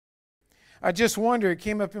I just wonder, it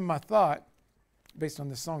came up in my thought, based on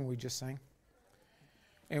the song we just sang,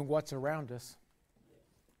 and what's around us.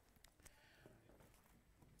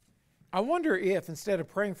 I wonder if, instead of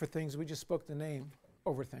praying for things, we just spoke the name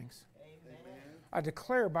over things. Amen. I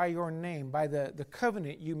declare by your name, by the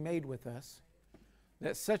covenant you made with us,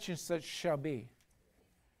 that such and such shall be.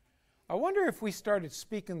 I wonder if we started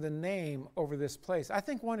speaking the name over this place. I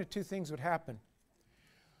think one of two things would happen.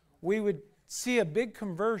 We would see a big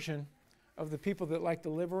conversion of the people that like to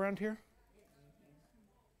live around here,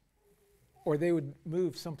 or they would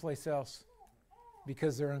move someplace else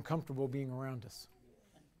because they're uncomfortable being around us.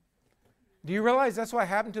 Do you realize that's what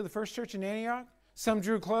happened to the first church in Antioch? Some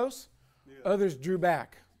drew close, others drew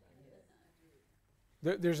back.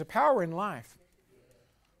 There's a power in life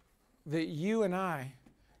that you and I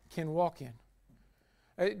can walk in.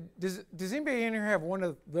 Does anybody in here have one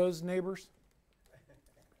of those neighbors?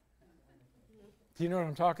 Do you know what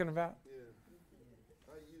I'm talking about? Yeah,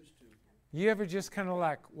 I used to. You ever just kind of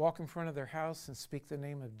like walk in front of their house and speak the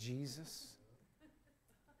name of Jesus?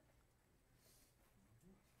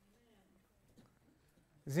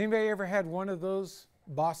 Has anybody ever had one of those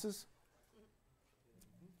bosses?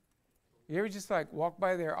 You ever just like walk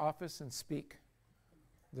by their office and speak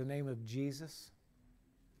the name of Jesus?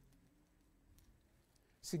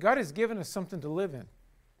 See, God has given us something to live in.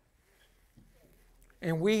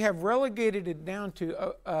 And we have relegated it down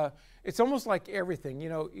to, it's almost like everything. You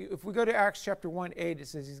know, if we go to Acts chapter 1:8, it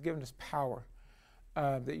says He's given us power,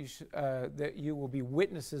 that you will be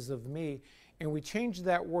witnesses of me. And we changed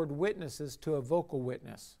that word witnesses to a vocal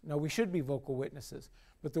witness. Now, we should be vocal witnesses.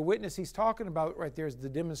 But the witness He's talking about right there is the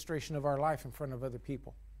demonstration of our life in front of other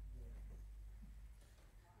people.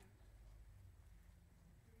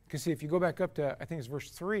 Because see, if you go back up to, I think it's verse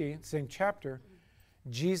 3, same chapter,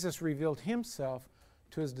 Jesus revealed Himself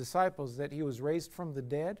to His disciples that He was raised from the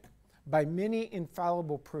dead by many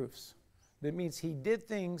infallible proofs. That means He did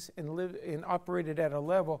things and lived and operated at a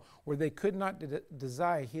level where they could not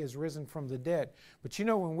desire He has risen from the dead. But you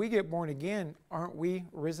know, when we get born again, aren't we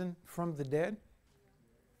risen from the dead?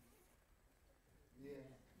 Yeah.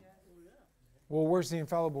 Well, where's the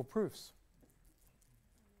infallible proofs?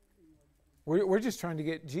 We're just trying to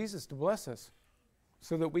get Jesus to bless us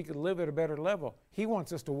so that we could live at a better level. He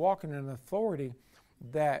wants us to walk in an authority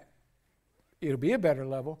that it'll be a better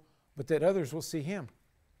level, but that others will see Him.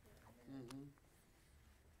 Mm-hmm.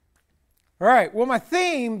 All right, well, my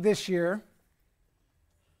theme this year,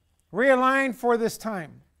 realign for this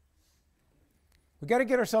time. We've got to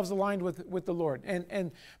get ourselves aligned with the Lord.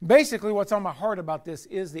 And basically what's on my heart about this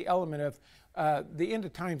is the element of the end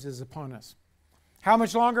of times is upon us. How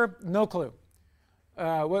much longer? No clue.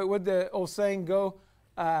 What would the old saying go?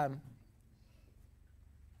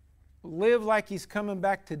 Live like He's coming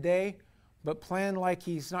back today, but plan like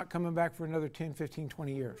He's not coming back for another 10, 15,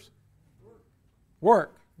 20 years.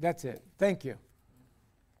 Work. That's it. Thank you.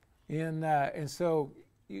 And so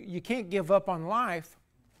you can't give up on life,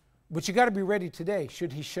 but you got to be ready today,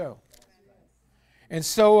 should He show. And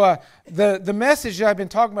so the message that I've been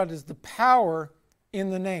talking about is the power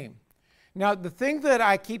in the name. Now, the thing that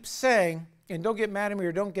I keep saying, and don't get mad at me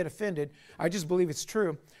or don't get offended, I just believe it's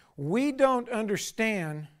true. We don't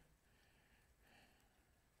understand.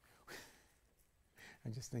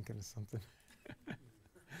 I'm just thinking of something.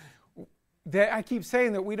 That I keep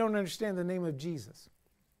saying that we don't understand the name of Jesus.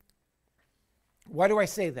 Why do I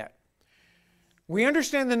say that? We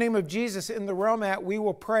understand the name of Jesus in the realm that we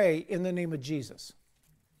will pray in the name of Jesus.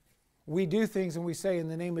 We do things and we say in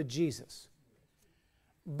the name of Jesus.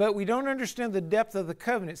 But we don't understand the depth of the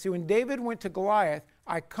covenant. See, when David went to Goliath,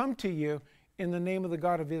 I come to you in the name of the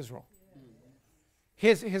God of Israel.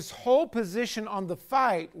 His whole position on the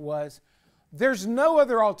fight was, there's no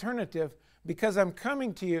other alternative because I'm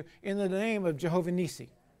coming to you in the name of Jehovah Nissi,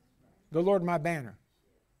 the Lord my banner.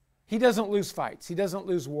 He doesn't lose fights. He doesn't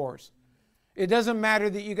lose wars. It doesn't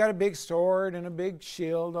matter that you got a big sword and a big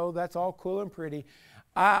shield. Oh, that's all cool and pretty.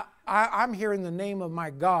 I'm here in the name of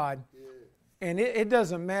my God. And it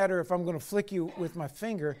doesn't matter if I'm going to flick you with my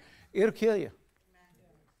finger. It'll kill you.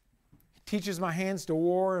 He teaches my hands to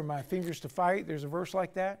war and my fingers to fight. There's a verse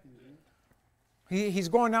like that. He's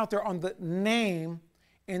going out there on the name.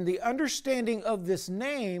 And the understanding of this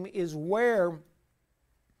name is where,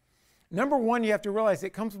 number one, you have to realize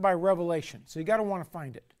it comes by revelation. So you got to want to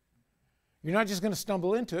find it. You're not just going to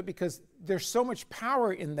stumble into it because there's so much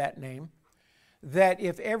power in that name that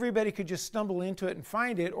if everybody could just stumble into it and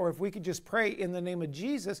find it, or if we could just pray in the name of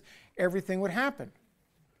Jesus, everything would happen.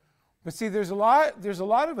 But see, there's a lot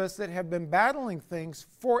of us that have been battling things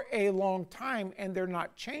for a long time and they're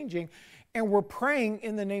not changing. and we're praying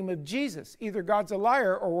in the name of Jesus. Either God's a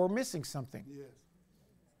liar or we're missing something. Yes.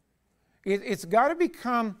 It's got to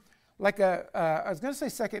become like I was going to say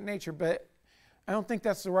second nature, but I don't think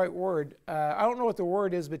that's the right word. I don't know what the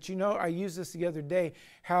word is, but I used this the other day,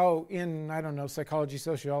 how in, I don't know, psychology,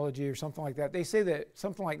 sociology, or something like that, they say that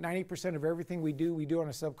something like 90% of everything we do on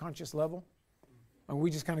a subconscious level. And we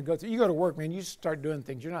just kind of go through. You go to work, man, you start doing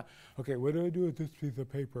things. You're not, okay, what do I do with this piece of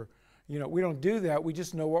paper? We don't do that. We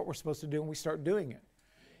just know what we're supposed to do, and we start doing it.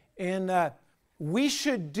 And we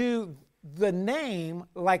should do the name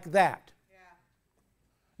like that.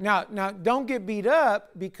 Yeah. Now, don't get beat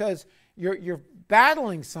up because you're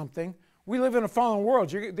battling something. We live in a fallen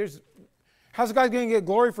world. How's God going to get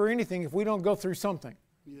glory for anything if we don't go through something?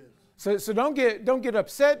 Yes. So don't get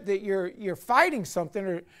upset that you're fighting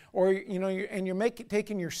something or you're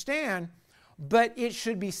taking your stand, but it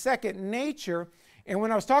should be second nature. And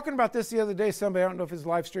when I was talking about this the other day, somebody, I don't know if it's a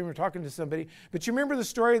live stream or talking to somebody, but you remember the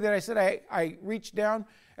story that I said I reached down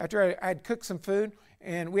after I had cooked some food,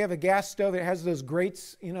 and we have a gas stove that has those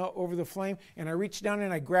grates, over the flame, and I reached down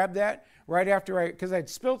and I grabbed that right after because I'd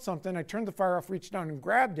spilled something, I turned the fire off, reached down and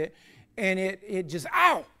grabbed it, and it just,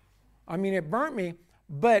 ow! I mean, it burnt me,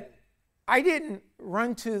 but I didn't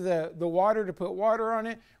run to the water to put water on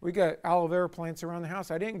it. We got aloe vera plants around the house.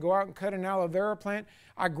 I didn't go out and cut an aloe vera plant.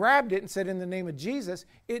 I grabbed it and said, in the name of Jesus.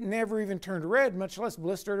 It never even turned red, much less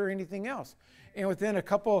blistered or anything else. And within a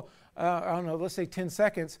couple, let's say 10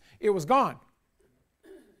 seconds, it was gone.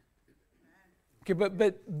 Okay,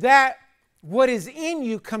 but that, what is in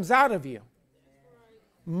you comes out of you.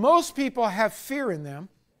 Most people have fear in them.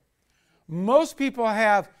 Most people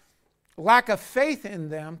have lack of faith in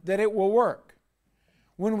them that it will work.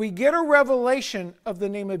 When we get a revelation of the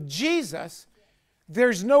name of Jesus,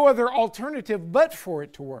 there's no other alternative but for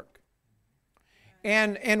it to work.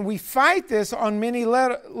 And we fight this on many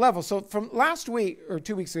levels. So from last week or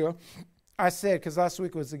 2 weeks ago, I said, because last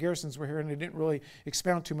week was the Garrisons were here and I didn't really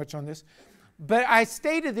expound too much on this, but I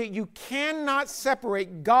stated that you cannot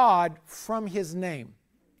separate God from His name.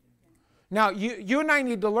 Now, you and I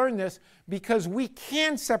need to learn this because we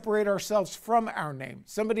can separate ourselves from our name.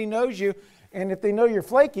 Somebody knows you, and if they know you're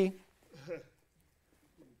flaky,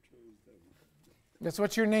 that's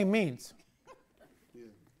what your name means.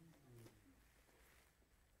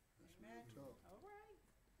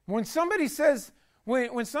 When somebody says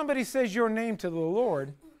your name to the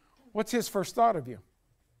Lord, what's His first thought of you?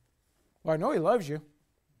 Well, I know He loves you.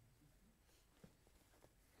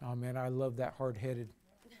 Oh man, I love that hard-headed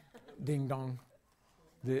ding-dong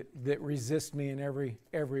that resists me in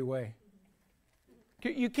every way.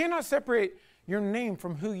 You cannot separate your name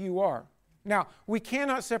from who you are. Now, we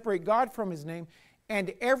cannot separate God from His name,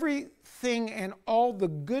 and everything and all the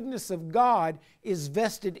goodness of God is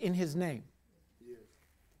vested in His name.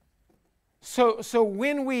 So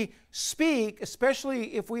when we speak,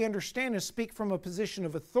 especially if we understand and speak from a position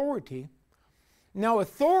of authority, now a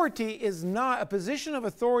position of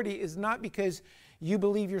authority is not because you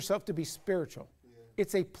believe yourself to be spiritual.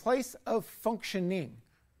 It's a place of functioning.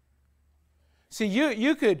 See,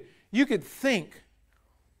 you could think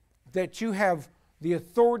that you have the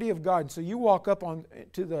authority of God. So you walk up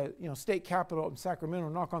to the state capitol in Sacramento,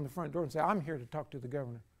 knock on the front door and say, I'm here to talk to the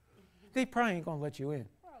governor. They probably ain't going to let you in.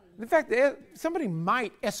 In fact, somebody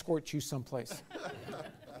might escort you someplace.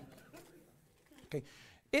 Okay.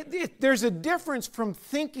 There's a difference from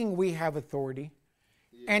thinking we have authority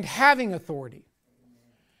and having authority.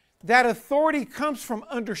 That authority comes from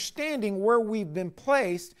understanding where we've been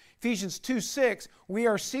placed. Ephesians 2:6, we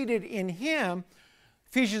are seated in Him.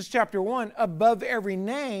 Ephesians chapter 1, above every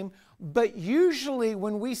name. But usually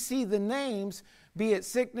when we see the names, be it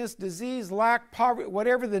sickness, disease, lack, poverty,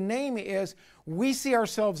 whatever the name is, we see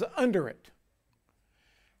ourselves under it.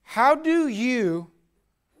 How do you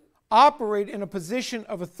operate in a position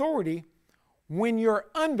of authority when you're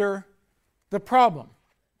under the problem?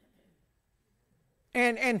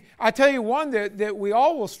 And I tell you one that we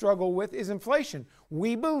all will struggle with is inflation.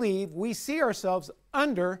 We see ourselves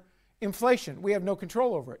under inflation. We have no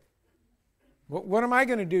control over it. What am I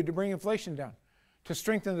going to do to bring inflation down? To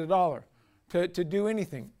strengthen the dollar? To do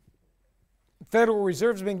anything? Federal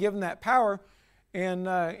Reserve has been given that power, and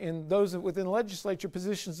those within legislature,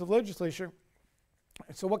 positions of legislature.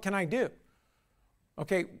 So what can I do?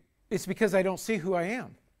 Okay, it's because I don't see who I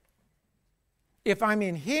am. If I'm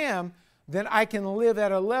in Him, then I can live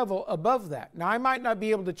at a level above that. Now, I might not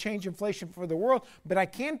be able to change inflation for the world, but I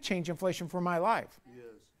can change inflation for my life. Yes.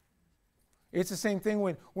 It's the same thing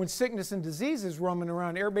when sickness and disease is roaming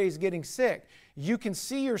around, everybody's getting sick. You can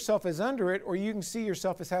see yourself as under it, or you can see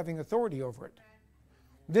yourself as having authority over it.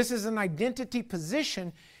 This is an identity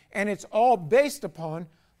position, and it's all based upon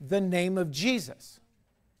the name of Jesus.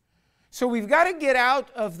 So we've got to get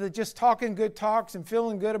out of the just talking good talks and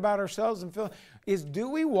feeling good about ourselves do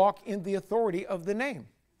we walk in the authority of the name?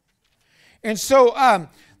 And so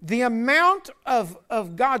the amount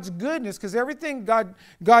of God's goodness, because everything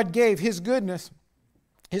God gave, His goodness,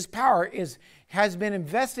 His power has been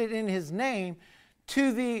invested in His name,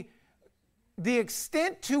 to the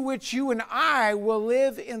extent to which you and I will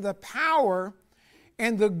live in the power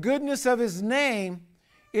and the goodness of His name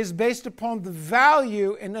is based upon the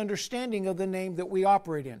value and understanding of the name that we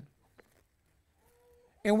operate in.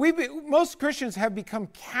 And most Christians have become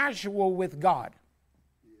casual with God.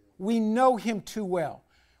 We know Him too well.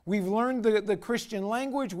 We've learned the Christian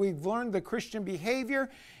language, we've learned the Christian behavior,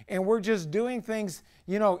 and we're just doing things,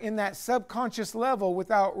 in that subconscious level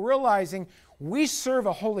without realizing we serve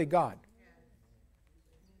a holy God.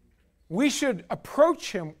 We should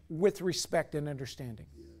approach Him with respect and understanding.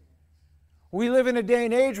 We live in a day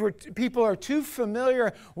and age where people are too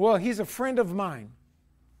familiar. Well, he's a friend of mine.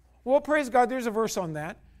 Well, praise God, there's a verse on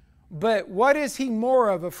that. But what is He more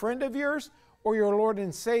of, a friend of yours or your Lord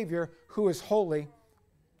and Savior who is holy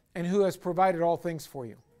and who has provided all things for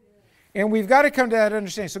you? And we've got to come to that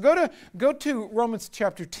understanding. So go to Romans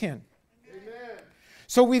chapter 10. Amen.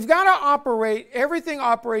 So we've got to operate, everything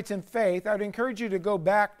operates in faith. I'd encourage you to go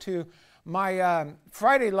back to my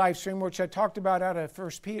Friday live stream, which I talked about out of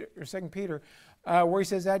 1 Peter or 2 Peter, where he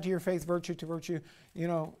says, add to your faith virtue, to virtue,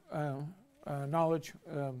 knowledge,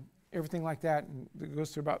 everything like that. And it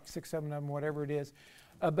goes through about 6, 7 of them, whatever it is.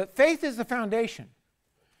 But faith is the foundation.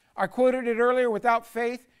 I quoted it earlier, without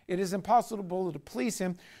faith, it is impossible to please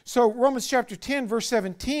Him. So Romans chapter 10, verse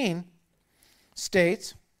 17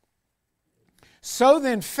 states, so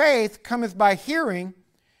then faith cometh by hearing,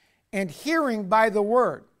 and hearing by the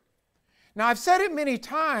word. Now, I've said it many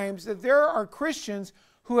times that there are Christians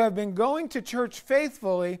who have been going to church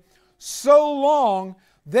faithfully so long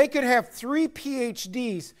they could have 3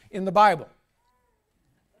 PhDs in the Bible,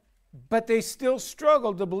 but they still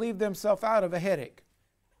struggle to believe themselves out of a headache.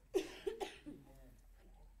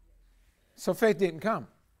 So faith didn't come.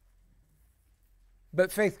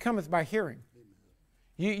 But faith cometh by hearing.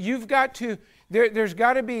 You've got to, there's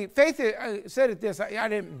got to be, faith, I said it this, I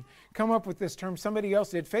didn't come up with this term, somebody else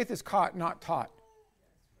did. Faith is caught, not taught.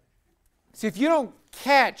 See, if you don't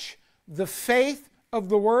catch the faith of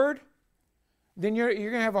the Word, then you're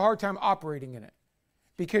going to have a hard time operating in it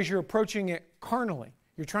because you're approaching it carnally.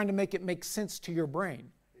 You're trying to make it make sense to your brain.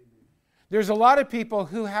 There's a lot of people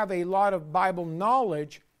who have a lot of Bible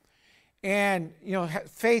knowledge, and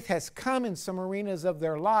faith has come in some arenas of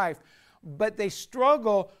their life, but they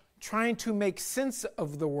struggle trying to make sense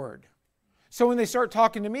of the Word. So when they start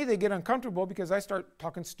talking to me, they get uncomfortable because I start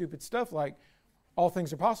talking stupid stuff like, all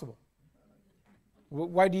things are possible.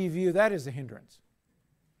 Why do you view that as a hindrance?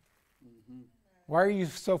 Why are you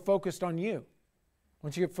so focused on you? Why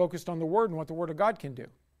don't you get focused on the Word and what the Word of God can do?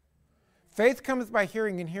 Faith cometh by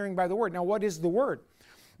hearing, and hearing by the Word. Now, what is the Word?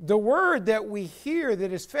 The Word that we hear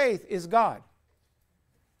that is faith is God.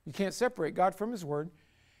 You can't separate God from His Word.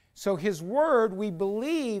 So His Word, we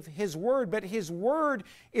believe His Word, but His Word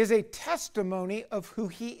is a testimony of who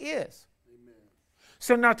He is. Amen.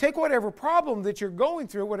 So now take whatever problem that you're going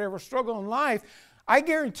through, whatever struggle in life, I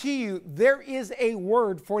guarantee you there is a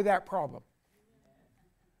word for that problem.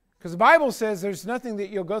 Because the Bible says there's nothing that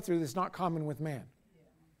you'll go through that's not common with man.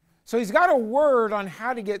 So He's got a word on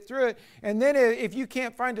how to get through it. And then if you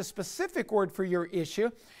can't find a specific word for your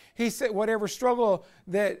issue, He said whatever struggle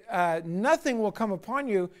that nothing will come upon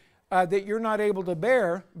you that you're not able to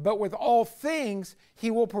bear, but with all things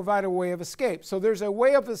He will provide a way of escape. So there's a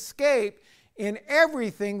way of escape in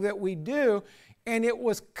everything that we do, and it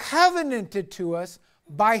was covenanted to us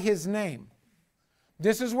by His name.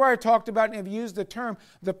 This is where I talked about and have used the term,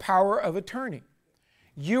 the power of attorney.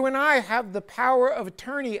 You and I have the power of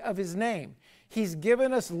attorney of His name. He's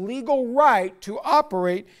given us legal right to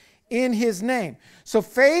operate in His name. So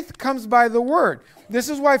faith comes by the Word. This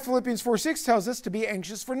is why Philippians 4:6 tells us to be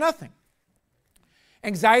anxious for nothing.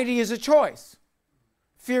 Anxiety is a choice.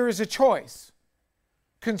 Fear is a choice.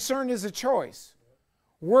 Concern is a choice.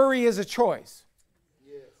 Worry is a choice.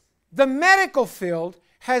 Yes. The medical field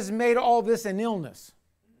has made all this an illness.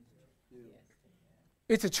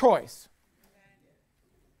 It's a choice.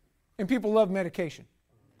 And people love medication.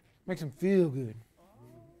 Makes them feel good.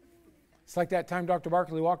 It's like that time Dr.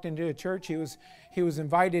 Barkley walked into a church. He was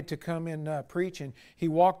invited to come and preach, and he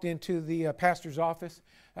walked into the pastor's office.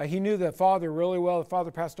 He knew the father really well. The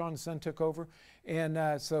father passed on, the son took over.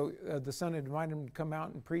 And so the son had invited him to come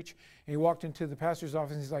out and preach. And he walked into the pastor's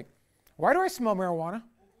office, and he's like, "Why do I smell marijuana?"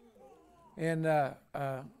 And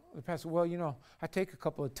The pastor, well, you know, I take a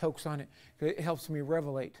couple of tokes on it. It helps me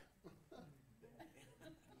revelate.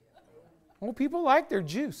 Well, people like their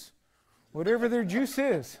juice, whatever their juice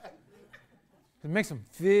is. It makes them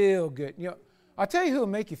feel good. You know, I'll tell you who will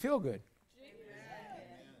make you feel good.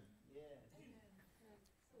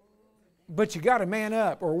 But you got to man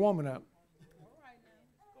up or woman up.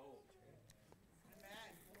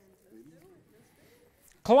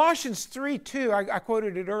 Colossians 3:2, I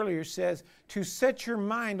quoted it earlier, says, to set your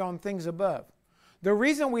mind on things above. The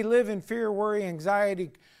reason we live in fear, worry,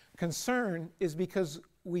 anxiety, concern is because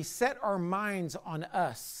we set our minds on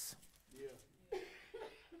us.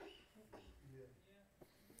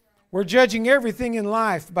 We're judging everything in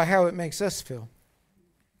life by how it makes us feel.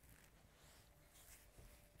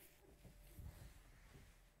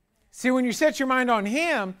 See, when you set your mind on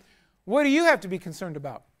Him, what do you have to be concerned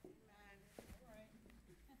about?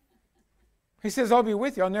 He says, I'll be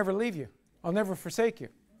with you. I'll never leave you. I'll never forsake you.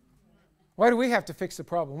 Why do we have to fix the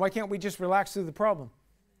problem? Why can't we just relax through the problem?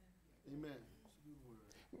 Amen.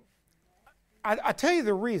 I tell you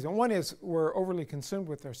the reason. One is we're overly consumed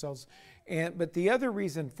with ourselves. But the other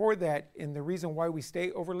reason for that, and the reason why we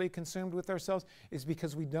stay overly consumed with ourselves, is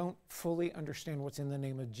because we don't fully understand what's in the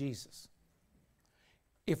name of Jesus.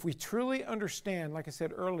 If we truly understand, like I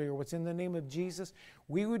said earlier, what's in the name of Jesus,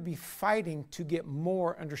 we would be fighting to get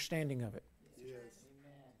more understanding of it. Yes.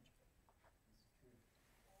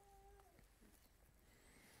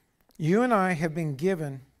 You and I have been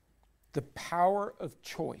given the power of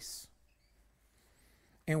choice.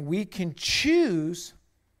 And we can choose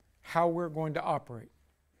how we're going to operate.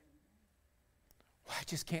 Well, I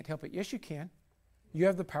just can't help it. Yes, you can. You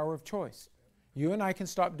have the power of choice. You and I can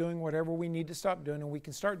stop doing whatever we need to stop doing, and we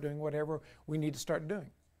can start doing whatever we need to start doing.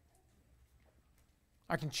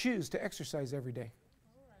 I can choose to exercise every day.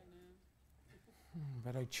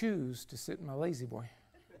 But I choose to sit in my lazy boy.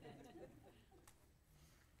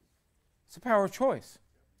 It's the power of choice.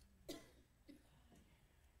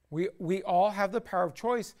 We all have the power of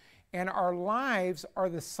choice, and our lives are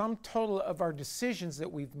the sum total of our decisions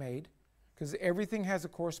that we've made, because everything has a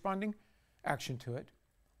corresponding action to it.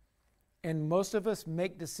 And most of us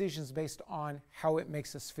make decisions based on how it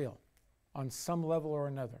makes us feel, on some level or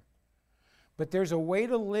another. But there's a way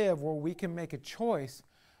to live where we can make a choice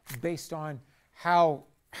based on how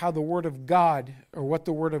the Word of God, or what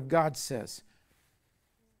the Word of God says.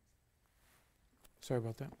 Sorry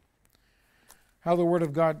about that. What the Word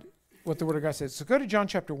of God says. So go to John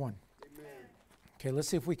chapter 1. Amen. Okay, let's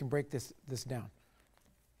see if we can break this down.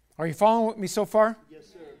 Are you following with me so far? Yes,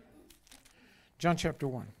 sir. John chapter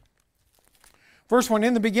 1. Verse 1,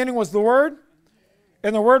 in the beginning was the Word,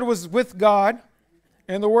 and the Word was with God,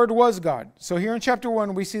 and the Word was God. So here in chapter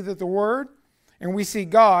 1, we see that the Word and we see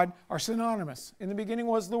God are synonymous. In the beginning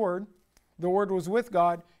was the Word was with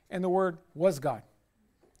God, and the Word was God.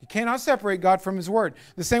 You cannot separate God from His Word.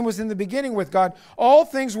 The same was in the beginning with God. All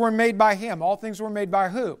things were made by Him. All things were made by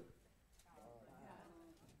who?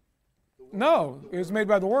 No, it was made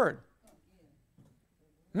by the Word.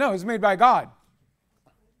 No, it was made by God.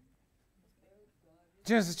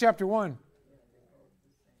 Genesis chapter 1.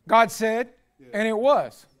 God said, and it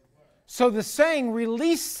was. So the saying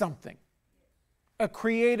released something, a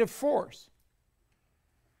creative force.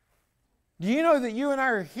 Do you know that you and I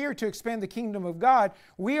are here to expand the kingdom of God?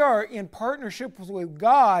 We are in partnership with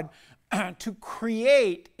God to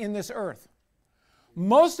create in this earth.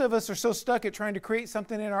 Most of us are so stuck at trying to create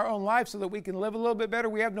something in our own life so that we can live a little bit better.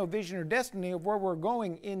 We have no vision or destiny of where we're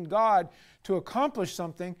going in God to accomplish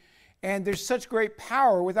something. And there's such great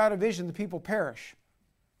power. Without a vision, the people perish.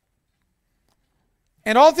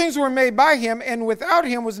 And all things were made by Him, and without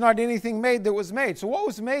Him was not anything made that was made. So what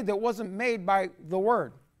was made that wasn't made by the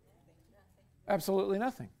Word? Absolutely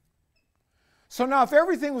nothing. So now if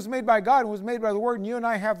everything was made by God and was made by the Word, and you and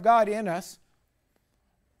I have God in us,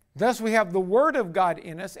 thus we have the Word of God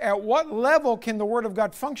in us, at what level can the Word of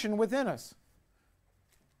God function within us?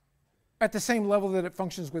 At the same level that it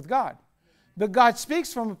functions with God. But God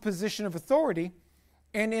speaks from a position of authority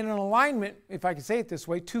and in an alignment, if I can say it this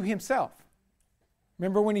way, to Himself.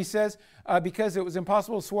 Remember when He says, because it was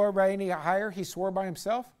impossible to swear by any higher, He swore by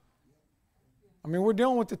Himself? I mean, we're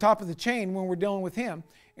dealing with the top of the chain when we're dealing with Him.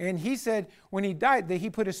 And He said when He died that He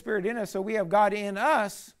put His Spirit in us, so we have God in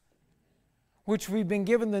us, which we've been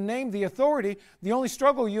given the name, the authority. The only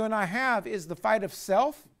struggle you and I have is the fight of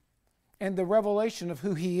self and the revelation of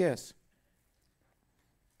who He is.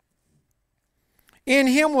 In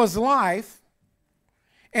Him was life,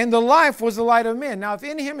 and the life was the light of men. Now, if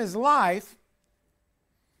in Him is life,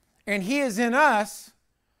 and He is in us,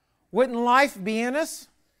 wouldn't life be in us?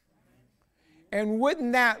 And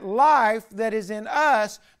wouldn't that life that is in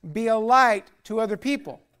us be a light to other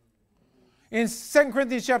people? In 2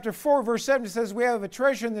 Corinthians chapter 4, verse 7, it says, we have a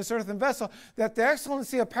treasure in this earthen vessel, that the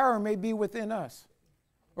excellency of power may be within us,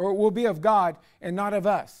 or will be of God and not of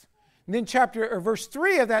us. And then verse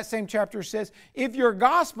 3 of that same chapter says, if your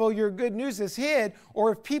gospel, your good news is hid,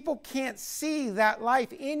 or if people can't see that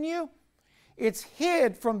life in you, it's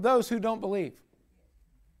hid from those who don't believe.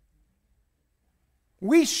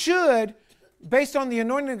 We should, based on the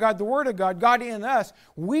anointing of God, the Word of God, God in us,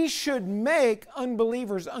 we should make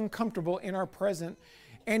unbelievers uncomfortable in our present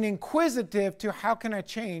and inquisitive to how can I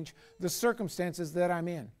change the circumstances that I'm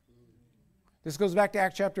in. This goes back to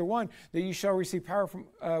Acts chapter 1, that you shall receive power from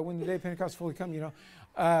when the day of Pentecost fully come,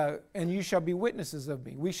 and you shall be witnesses of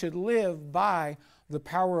me. We should live by the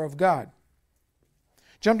power of God.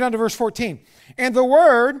 Jump down to verse 14. And the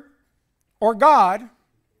Word, or God,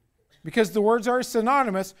 because the words are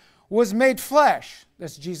synonymous, was made flesh.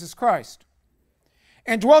 That's Jesus Christ.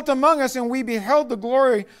 And dwelt among us, and we beheld the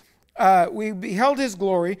glory. We beheld His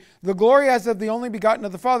glory, the glory as of the only begotten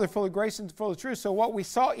of the Father, full of grace and full of truth. So what we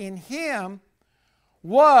saw in Him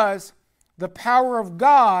was the power of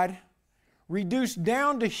God reduced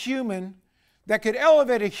down to human, that could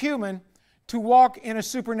elevate a human to walk in a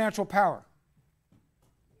supernatural power.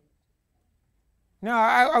 Now,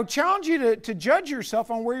 I would challenge you to judge yourself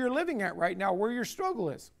on where you're living at right now, where your struggle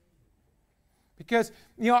is. Because,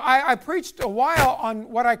 I preached a while on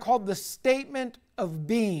what I called the statement of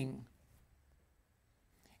being.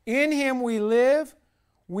 In Him we live,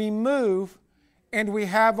 we move, and we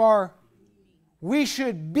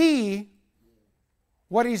should be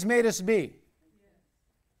what He's made us be.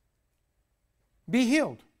 Be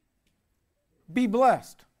healed. Be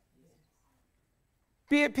blessed.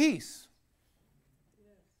 Be at peace.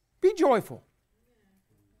 Be joyful.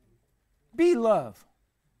 Be love.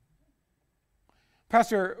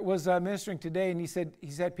 Pastor was ministering today, and he said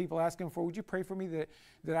he's had people ask him would you pray for me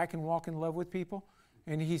that I can walk in love with people?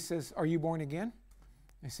 And he says, are you born again?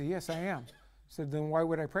 I said, yes, I am. I said, then why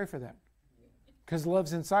would I pray for that? Because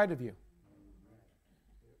love's inside of you.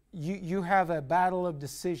 You have a battle of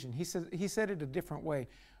decision. He said it a different way.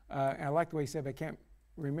 And I like the way he said it, but I can't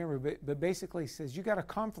remember. But basically he says, you got a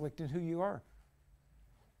conflict in who you are.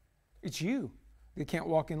 It's you that can't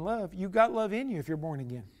walk in love. You've got love in you if you're born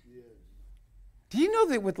again. Yes. Do you know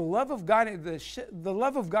that with the love of God, the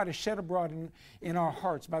love of God is shed abroad in our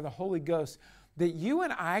hearts by the Holy Ghost, that you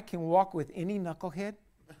and I can walk with any knucklehead?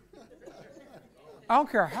 I don't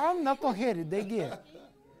care how knuckleheaded they get.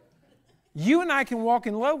 You and I can walk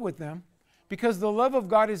in love with them because the love of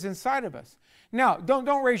God is inside of us. Now,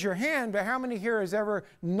 don't raise your hand, but how many here has ever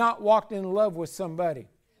not walked in love with somebody?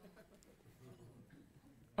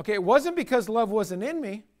 Okay, it wasn't because love wasn't in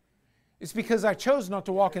me. It's because I chose not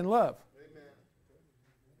to walk in love. Amen.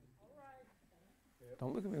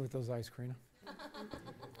 Don't look at me with those eyes, Karina.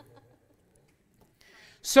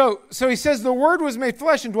 So he says, the Word was made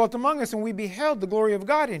flesh and dwelt among us, and we beheld the glory of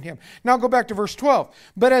God in Him. Now go back to verse 12.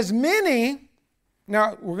 But as many,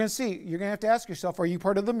 now we're going to see, you're going to have to ask yourself, are you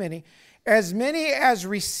part of the many? As many as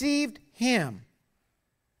received Him.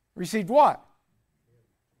 Received what?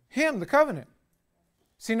 Him, the covenant.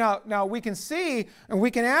 See, now we can see and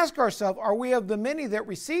we can ask ourselves, are we of the many that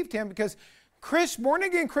received Him? Because born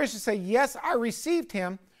again Christians say, yes, I received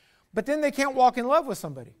Him, but then they can't walk in love with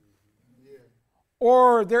somebody.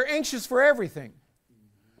 Or they're anxious for everything.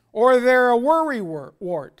 Or they're a worry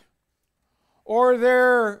wart.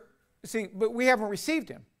 Or but we haven't received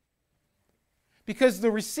Him. Because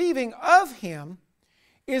the receiving of Him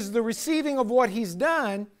is the receiving of what He's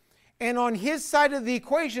done. And on His side of the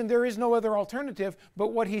equation, there is no other alternative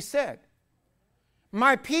but what He said.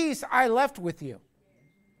 My peace I left with you.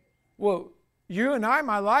 Well, you and I,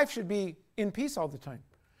 my life should be in peace all the time.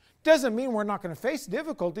 Doesn't mean we're not going to face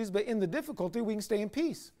difficulties, but in the difficulty, we can stay in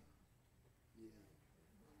peace.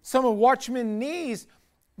 Some of Watchman Nee's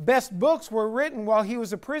best books were written while he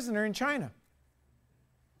was a prisoner in China.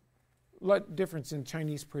 A lot difference in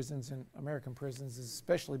Chinese prisons and American prisons,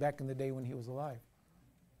 especially back in the day when he was alive.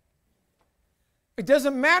 It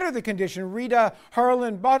doesn't matter the condition. Read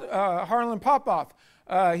Harlan Popov.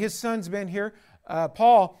 His son's been here,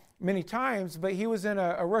 Paul, many times, but he was in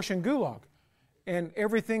a Russian gulag. And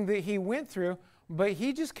everything that he went through, but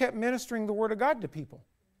he just kept ministering the Word of God to people.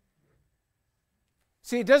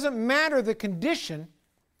 See, it doesn't matter the condition.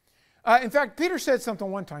 In fact, Peter said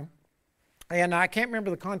something one time, and I can't remember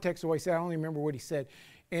the context of what he said. I only remember what he said.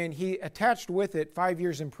 And he attached with it 5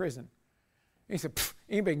 years in prison. And he said,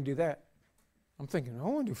 anybody can do that. I'm thinking, I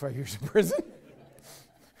don't want to do 5 years in prison.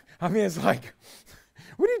 I mean, it's like,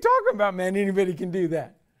 what are you talking about, man? Anybody can do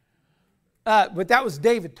that. But that was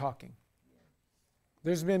David talking.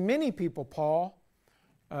 There's been many people, Paul,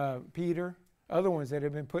 Peter, other ones that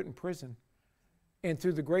have been put in prison. And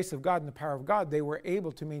through the grace of God and the power of God, they were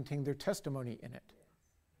able to maintain their testimony in it.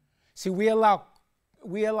 See, we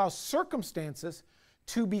allow circumstances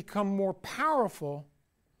to become more powerful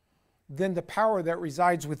than the power that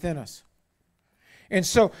resides within us. And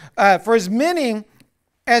so, for as many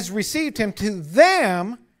as received him, to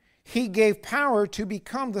them he gave power to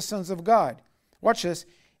become the sons of God. Watch this.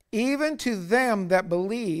 Even to them that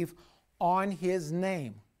believe on his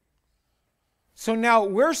name. So now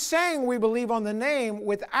we're saying we believe on the name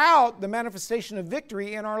without the manifestation of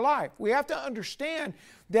victory in our life. We have to understand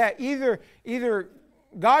that either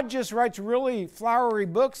God just writes really flowery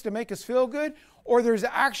books to make us feel good, or there's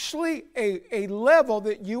actually a level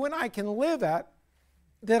that you and I can live at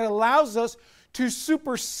that allows us to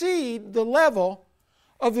supersede the level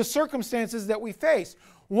of the circumstances that we face.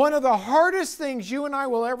 One of the hardest things you and I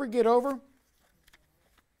will ever get over,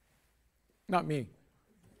 not me,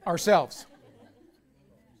 ourselves.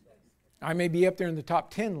 I may be up there in the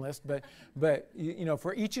top 10 list, but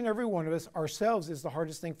for each and every one of us, ourselves is the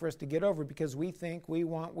hardest thing for us to get over because we think, we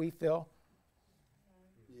want, we feel.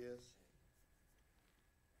 Yes.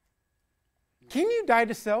 Can you die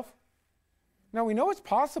to self? Now, we know it's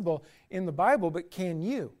possible in the Bible, but can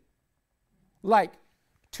you? Like,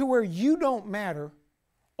 to where you don't matter,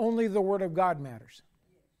 only the Word of God matters.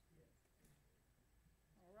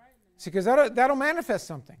 See, because that'll manifest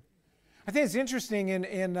something. I think it's interesting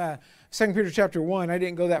in 2 Peter chapter 1, I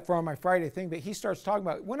didn't go that far on my Friday thing, but he starts talking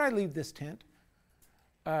about, when I leave this tent,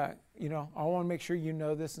 I want to make sure you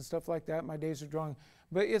know this and stuff like that. My days are drawing.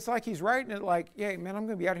 But it's like he's writing it like, yeah, man, I'm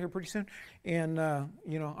going to be out of here pretty soon. And,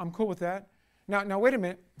 I'm cool with that. Now, wait a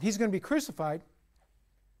minute. He's going to be crucified,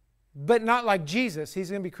 but not like Jesus. He's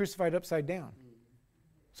going to be crucified upside down.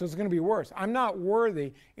 So it's going to be worse. I'm not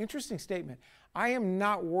worthy. Interesting statement. I am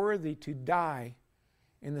not worthy to die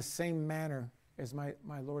in the same manner as my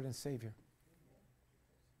Lord and Savior.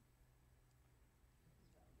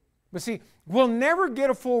 But see, we'll never get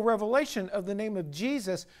a full revelation of the name of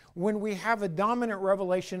Jesus when we have a dominant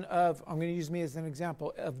revelation of, I'm going to use me as an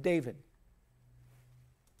example, of David.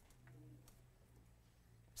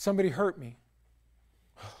 Somebody hurt me.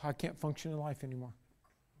 I can't function in life anymore.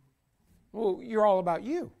 Well, you're all about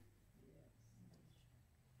you.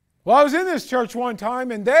 Well, I was in this church one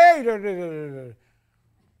time and they...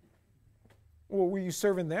 Well, were you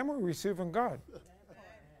serving them or were you serving God?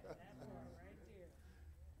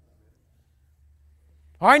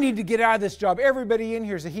 I need to get out of this job. Everybody in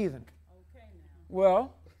here is a heathen.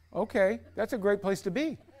 Well, okay, that's a great place to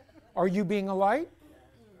be. Are you being a light?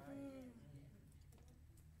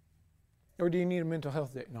 Or do you need a mental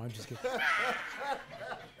health day? No, I'm just kidding.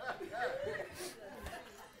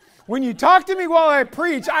 When you talk to me while I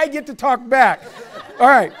preach, I get to talk back. All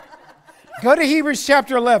right, go to Hebrews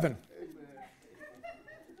chapter 11.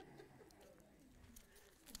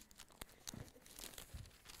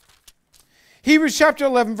 Hebrews chapter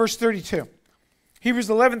 11, verse 32. Hebrews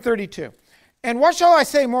 11:32. And what shall I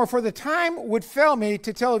say more? For the time would fail me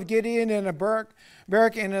to tell of Gideon and of Barak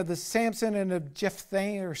and of the Samson and of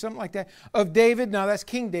Jephthah or something like that. Of David. Now that's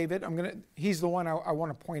King David. He's the one I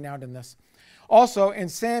want to point out in this. Also in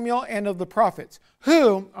Samuel and of the prophets.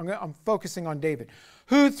 Who, I'm focusing on David.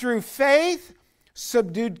 Who through faith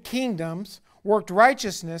subdued kingdoms, worked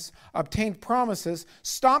righteousness, obtained promises,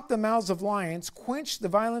 stopped the mouths of lions, quenched the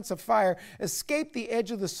violence of fire, escaped the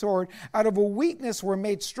edge of the sword, out of a weakness were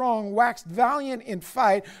made strong, waxed valiant in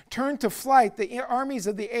fight, turned to flight the armies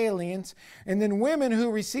of the aliens, and then women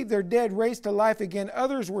who received their dead raised to life again.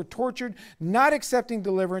 Others were tortured, not accepting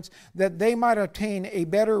deliverance, that they might obtain a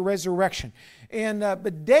better resurrection. And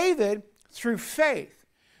but David, through faith,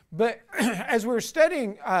 but as we were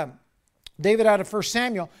studying David out of 1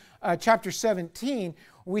 Samuel, chapter 17,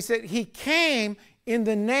 we said he came in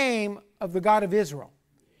the name of the God of Israel.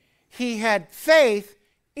 He had faith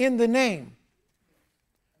in the name.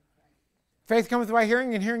 Faith cometh by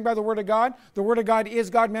hearing, and hearing by the word of God. The word of God is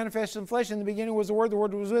God manifested in flesh. In the beginning was the Word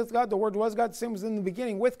was with God, the Word was God, the same was in the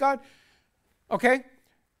beginning with God. Okay?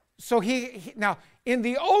 So he now, in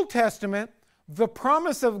the Old Testament, the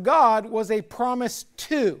promise of God was a promise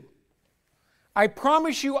to. I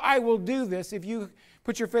promise you I will do this if you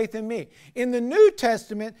put your faith in me. In the New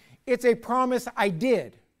Testament, it's a promise I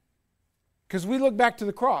did. Because we look back to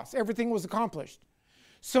the cross. Everything was accomplished.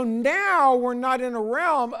 So now we're not in a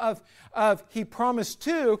realm of he promised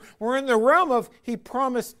to. We're in the realm of he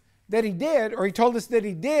promised that he did, or he told us that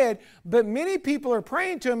he did. But many people are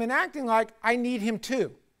praying to him and acting like, I need him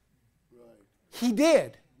to. Right. He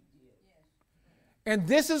did. And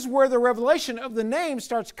this is where the revelation of the name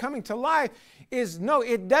starts coming to life, is no,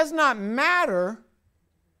 it does not matter.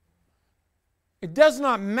 It does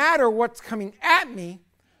not matter what's coming at me.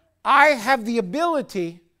 I have the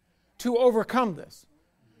ability to overcome this.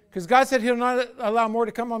 Because God said He'll not allow more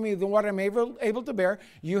to come on me than what I'm able to bear.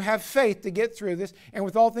 You have faith to get through this, and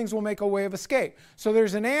with all things will make a way of escape. So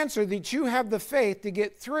there's an answer that you have the faith to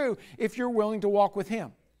get through if you're willing to walk with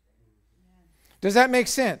Him. Does that make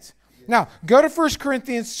sense? Now, go to 1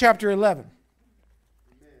 Corinthians chapter 11.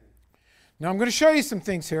 Now, I'm going to show you some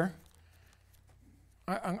things here.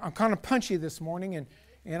 I'm kind of punchy this morning,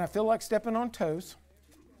 and I feel like stepping on toes.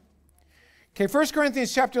 Okay, 1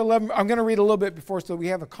 Corinthians chapter 11, I'm going to read a little bit before so that we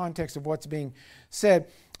have a context of what's being said.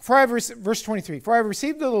 Verse 23, for I have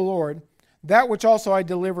received of the Lord that which also I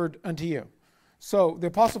delivered unto you. So the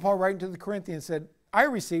Apostle Paul writing to the Corinthians said, I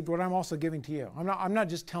received what I'm also giving to you. I'm not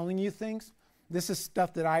just telling you things. This is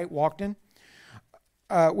stuff that I walked in.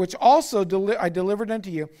 Which also I delivered unto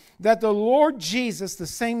you, that the Lord Jesus, the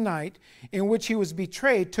same night in which He was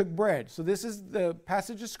betrayed, took bread. So this is the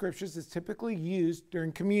passage of Scriptures that's typically used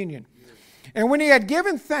during communion. And when He had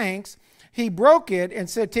given thanks, He broke it and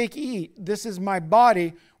said, take, eat. This is my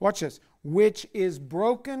body, watch this, which is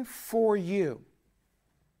broken for you.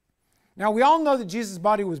 Now we all know that Jesus'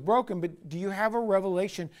 body was broken, but do you have a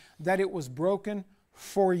revelation that it was broken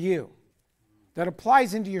for you? That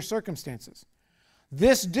applies into your circumstances.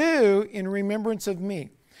 This do in remembrance of me.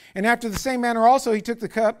 And after the same manner also He took the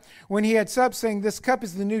cup when He had supped, saying, this cup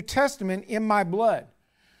is the New Testament in my blood.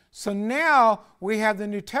 So now we have the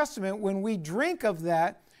New Testament. When we drink of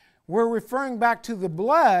that, we're referring back to the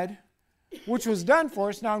blood which was done for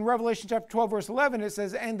us. Now in Revelation chapter 12, verse 11, it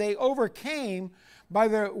says, and they overcame by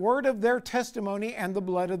the word of their testimony and the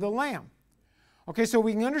blood of the Lamb. Okay, so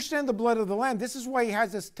we can understand the blood of the Lamb. This is why He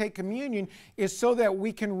has us take communion, is so that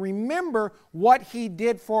we can remember what He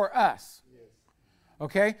did for us.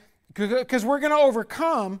 Okay? Because we're going to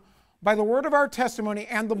overcome by the word of our testimony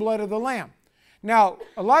and the blood of the Lamb. Now,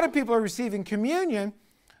 a lot of people are receiving communion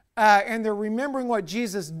and they're remembering what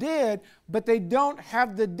Jesus did, but they don't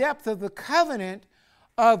have the depth of the covenant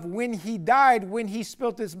of when He died, when He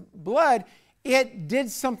spilt His blood, it did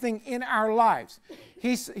something in our lives.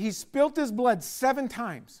 He spilt His blood 7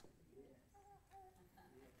 times.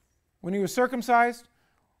 When He was circumcised,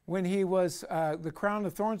 when He was, the crown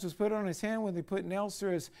of thorns was put on His hand, when they put nails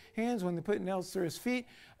through His hands, when they put nails through His feet,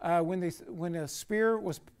 when a spear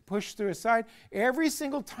was pushed through His side. Every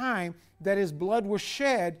single time that His blood was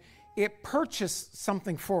shed, it purchased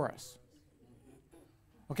something for us.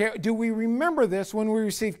 Okay, do we remember this when we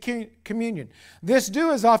receive communion? This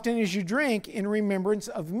do as often as you drink in remembrance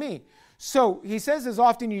of me. So He says as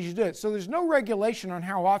often as you do it. So there's no regulation on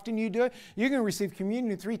how often you do it. You can receive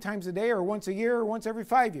communion 3 times a day or once a year or once every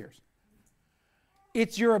 5 years.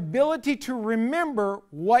 It's your ability to remember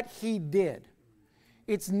what He did.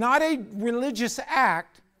 It's not a religious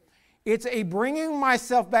act. It's a bringing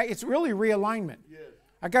myself back. It's really realignment. Yes.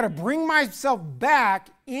 I got to bring myself back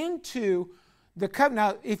into the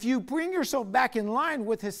covenant. Now, if you bring yourself back in line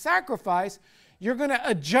with His sacrifice, you're going to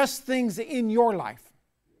adjust things in your life.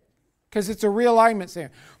 Because it's a realignment saying.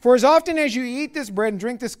 For as often as you eat this bread and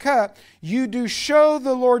drink this cup, you do show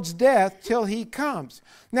the Lord's death till He comes.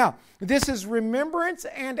 Now, this is remembrance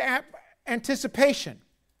and anticipation.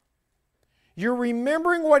 You're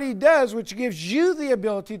remembering what He does, which gives you the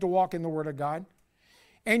ability to walk in the Word of God.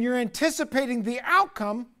 And you're anticipating the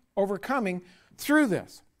outcome, overcoming, through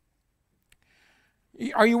this.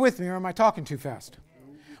 Are you with me, or am I talking too fast?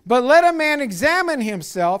 But let a man examine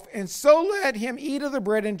himself, and so let him eat of the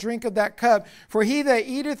bread and drink of that cup. For he that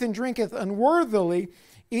eateth and drinketh unworthily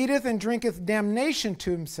eateth and drinketh damnation to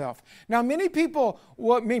himself. Now, many people,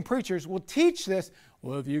 preachers, will teach this.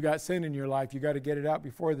 Well, if you got sin in your life, you got to get it out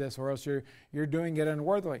before this, or else you're doing it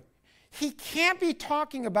unworthily. He can't be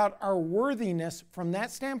talking about our worthiness from that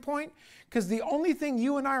standpoint, because the only thing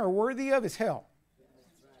you and I are worthy of is hell.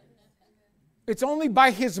 It's only by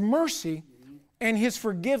His mercy and His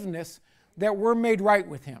forgiveness that we're made right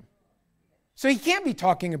with Him. So He can't be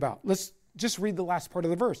talking about, let's just read the last part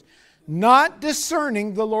of the verse, not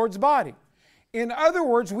discerning the Lord's body. In other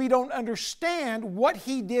words, we don't understand what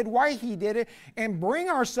He did, why He did it, and bring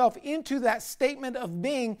ourselves into that statement of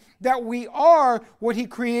being that we are what He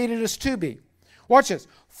created us to be. Watch this.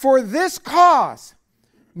 For this cause,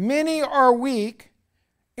 many are weak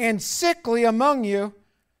and sickly among you,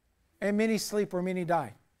 and many sleep or many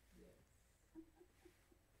die.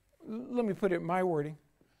 Let me put it in my wording.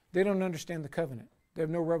 They don't understand the covenant. They have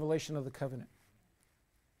no revelation of the covenant.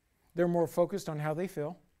 They're more focused on how they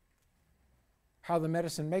feel, how the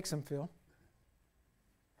medicine makes them feel.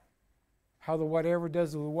 how the whatever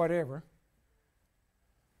does the whatever,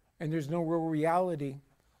 and there's no real reality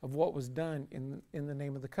of what was done in the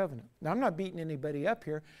name of the covenant. Now, I'm not beating anybody up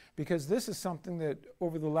here, because this is something that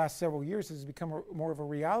over the last several years has become more of a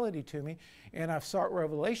reality to me, and I've sought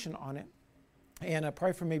revelation on it, and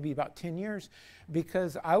probably for maybe about 10 years,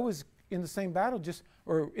 because I was in the same battle,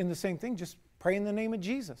 in the same thing, just pray in the name of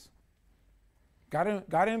Jesus. Got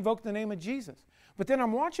to invoke the name of Jesus. But then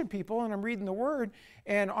I'm watching people and I'm reading the Word,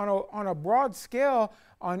 and on a broad scale,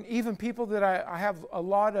 on even people that I have a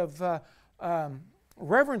lot of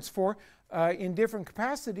reverence for in different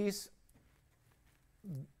capacities,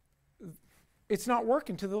 it's not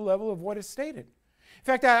working to the level of what is stated. In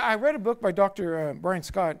fact, I read a book by Dr. Brian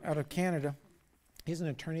Scott out of Canada. He's an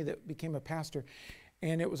attorney that became a pastor,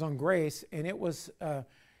 and it was on grace, and it was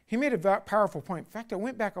he made a powerful point. In fact, I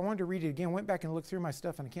went back, I wanted to read it again, went back and looked through my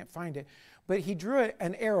stuff, and I can't find it. But he drew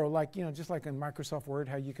an arrow, like, just like in Microsoft Word,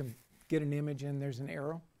 how you can get an image and there's an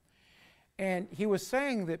arrow. And he was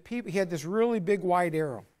saying that he had this really big wide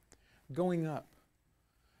arrow going up.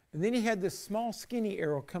 And then he had this small skinny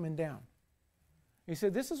arrow coming down. He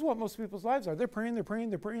said, this is what most people's lives are. They're praying, they're calling,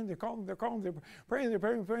 they're praying, they're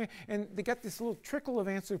praying, and they got this little trickle of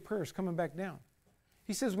answered prayers coming back down.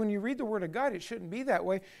 He says, when you read the Word of God, it shouldn't be that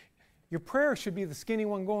way. Your prayer should be the skinny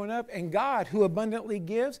one going up, and God, who abundantly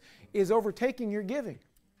gives, is overtaking your giving.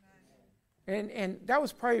 And that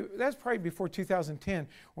was probably before 2010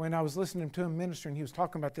 when I was listening to him minister, and he was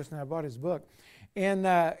talking about this, and I bought his book. And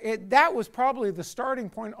that was probably the starting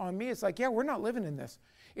point on me. It's like, yeah, we're not living in this.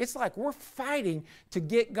 It's like we're fighting to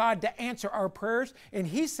get God to answer our prayers, and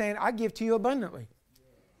He's saying, I give to you abundantly.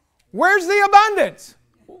 Where's the abundance?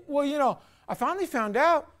 Well, I finally found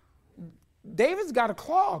out David's got a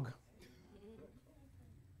clog.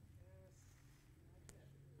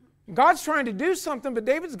 God's trying to do something, but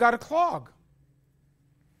David's got a clog.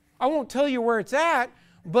 I won't tell you where it's at,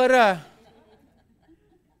 but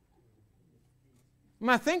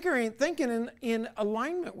my thinker ain't thinking in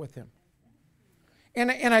alignment with Him.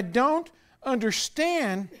 And I don't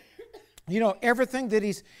understand, everything that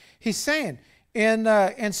he's saying.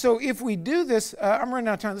 And so if we do this, I'm running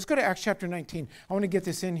out of time. Let's go to Acts chapter 19. I want to get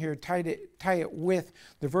this in here, tie it with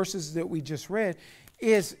the verses that we just read.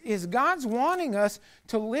 Is God's wanting us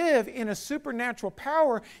to live in a supernatural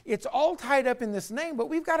power. It's all tied up in this name, but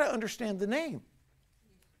we've got to understand the name.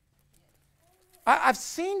 I've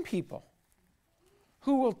seen people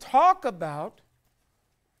who will talk about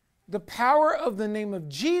the power of the name of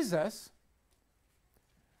Jesus,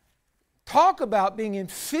 talk about being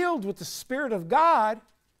filled with the Spirit of God,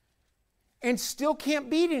 and still can't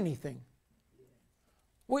beat anything.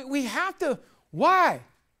 We have to. Why?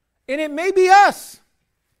 And it may be us.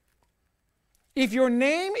 If your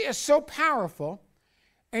name is so powerful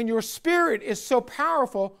and your spirit is so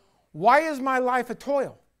powerful, why is my life a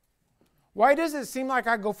toil? Why does it seem like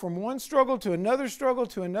I go from one struggle to another struggle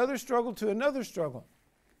to another struggle to another struggle?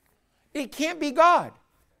 It can't be God.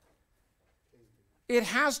 It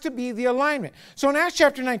has to be the alignment. So in Acts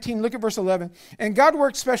chapter 19, look at verse 11. And God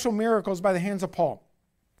worked special miracles by the hands of Paul,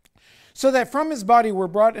 so that from his body were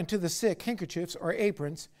brought unto the sick handkerchiefs or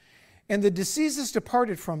aprons, and the diseases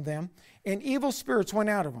departed from them, and evil spirits went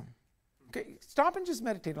out of them. Okay, stop and just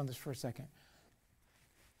meditate on this for a second.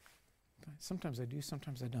 Sometimes I do,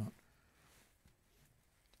 sometimes I don't.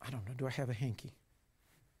 I don't know, do I have a hanky?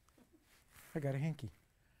 I got a hanky.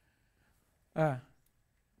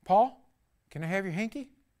 Paul, can I have your hanky?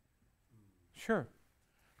 Sure.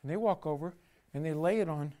 And they walk over and they lay it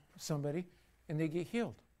on somebody and they get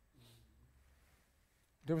healed.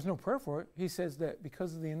 There was no prayer for it. He says that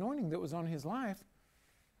because of the anointing that was on his life,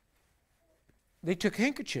 they took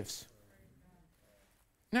handkerchiefs.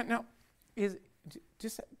 Now,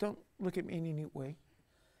 just don't look at me in any way.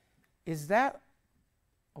 Is that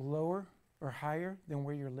lower or higher than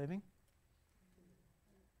where you're living?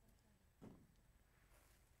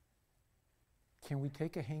 Can we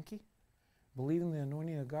take a hanky, believing the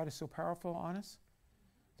anointing of God is so powerful on us,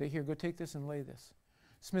 that here, go take this and lay this?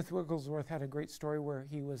 Smith Wigglesworth had a great story where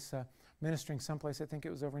he was ministering someplace, I think it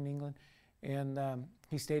was over in England, and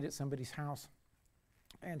he stayed at somebody's house.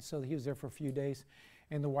 And so he was there for a few days,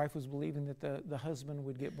 and the wife was believing that the husband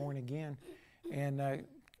would get born again. And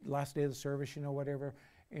last day of the service, whatever,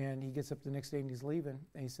 and he gets up the next day and he's leaving,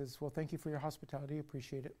 and he says, well, thank you for your hospitality,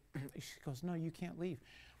 appreciate it. She goes, no, you can't leave.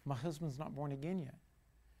 My husband's not born again yet.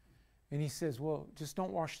 And he says, well, just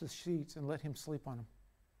don't wash the sheets and let him sleep on them.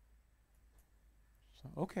 So,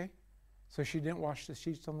 okay. So she didn't wash the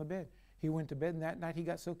sheets on the bed. He went to bed, and that night he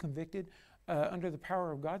got so convicted under the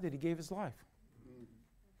power of God that he gave his life.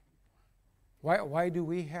 Why do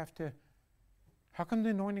we have to How come the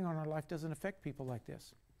anointing on our life doesn't affect people like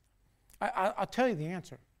this? I'll tell you the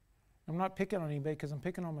answer. I'm not picking on anybody because I'm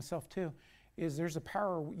picking on myself too. Is there's a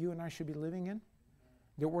power you and I should be living in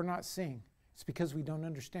that we're not seeing. It's because we don't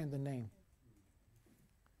understand the name.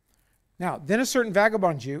 Now, then a certain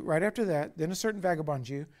vagabond Jew, right after that, then a certain vagabond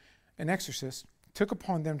Jew, an exorcist, took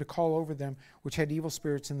upon them to call over them which had evil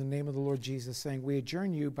spirits in the name of the Lord Jesus, saying, we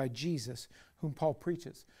adjourn you by Jesus, whom Paul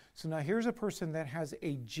preaches. So now here's a person that has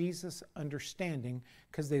a Jesus understanding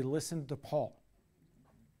because they listened to Paul.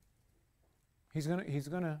 He's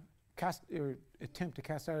gonna cast or attempt to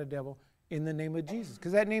cast out a devil in the name of Jesus,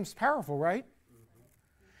 because that name's powerful, right?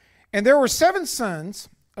 And there were 7 sons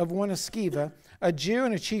of one Sceva, a Jew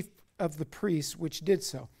and a chief of the priests, which did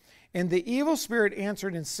so. And the evil spirit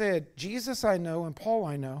answered and said, Jesus I know and Paul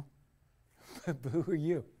I know, but who are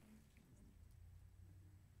you?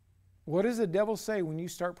 What does the devil say when you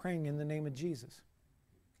start praying in the name of Jesus?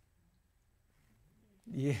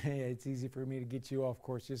 Yeah, it's easy for me to get you off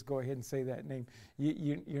course. Just go ahead and say that name.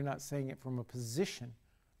 You're not saying it from a position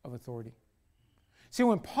of authority. See,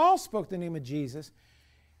 when Paul spoke the name of Jesus,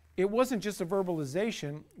 it wasn't just a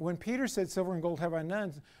verbalization. When Peter said, silver and gold have I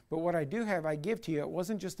none, but what I do have I give to you, it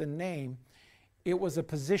wasn't just a name. It was a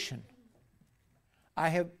position.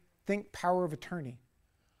 Think power of attorney.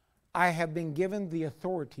 I have been given the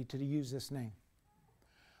authority to use this name.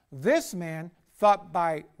 This man thought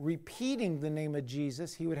by repeating the name of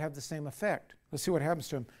Jesus, he would have the same effect. Let's see what happens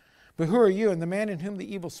to him. But who are you? And the man in whom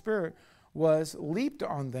the evil spirit was leaped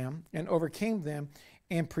on them and overcame them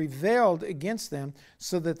and prevailed against them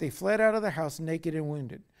so that they fled out of the house naked and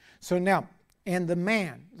wounded. So now, and the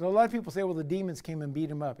man, so a lot of people say, well, the demons came and beat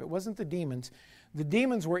him up. It wasn't the demons. The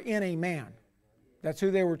demons were in a man. That's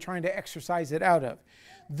who they were trying to exorcise it out of.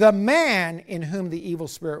 The man in whom the evil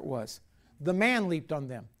spirit was. The man leaped on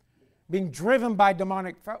them, being driven by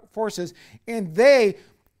demonic forces, and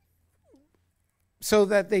so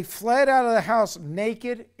that they fled out of the house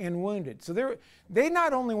naked and wounded. So they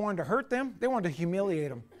not only wanted to hurt them, they wanted to humiliate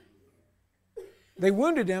them. They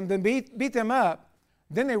wounded them, then beat them up,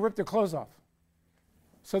 then they ripped their clothes off.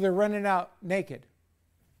 So they're running out naked.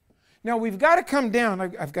 Now we've got to come down.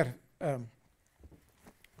 I got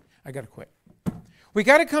to quit. We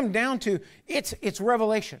got to come down to it's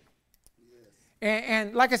revelation.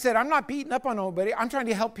 And like I said, I'm not beating up on nobody. I'm trying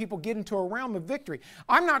to help people get into a realm of victory.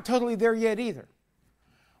 I'm not totally there yet either.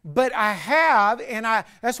 But I have, and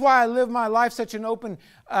that's why I live my life such an open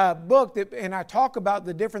book, and I talk about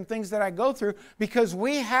the different things that I go through, because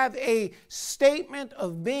we have a statement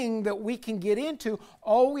of being that we can get into.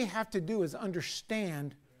 All we have to do is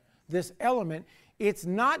understand this element. It's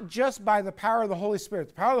not just by the power of the Holy Spirit.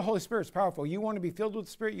 The power of the Holy Spirit is powerful. You want to be filled with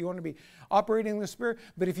the Spirit. You want to be operating in the Spirit.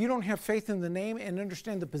 But if you don't have faith in the name and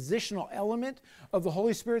understand the positional element of the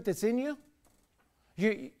Holy Spirit that's in you,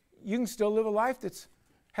 you can still live a life that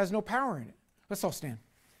has no power in it. Let's all stand.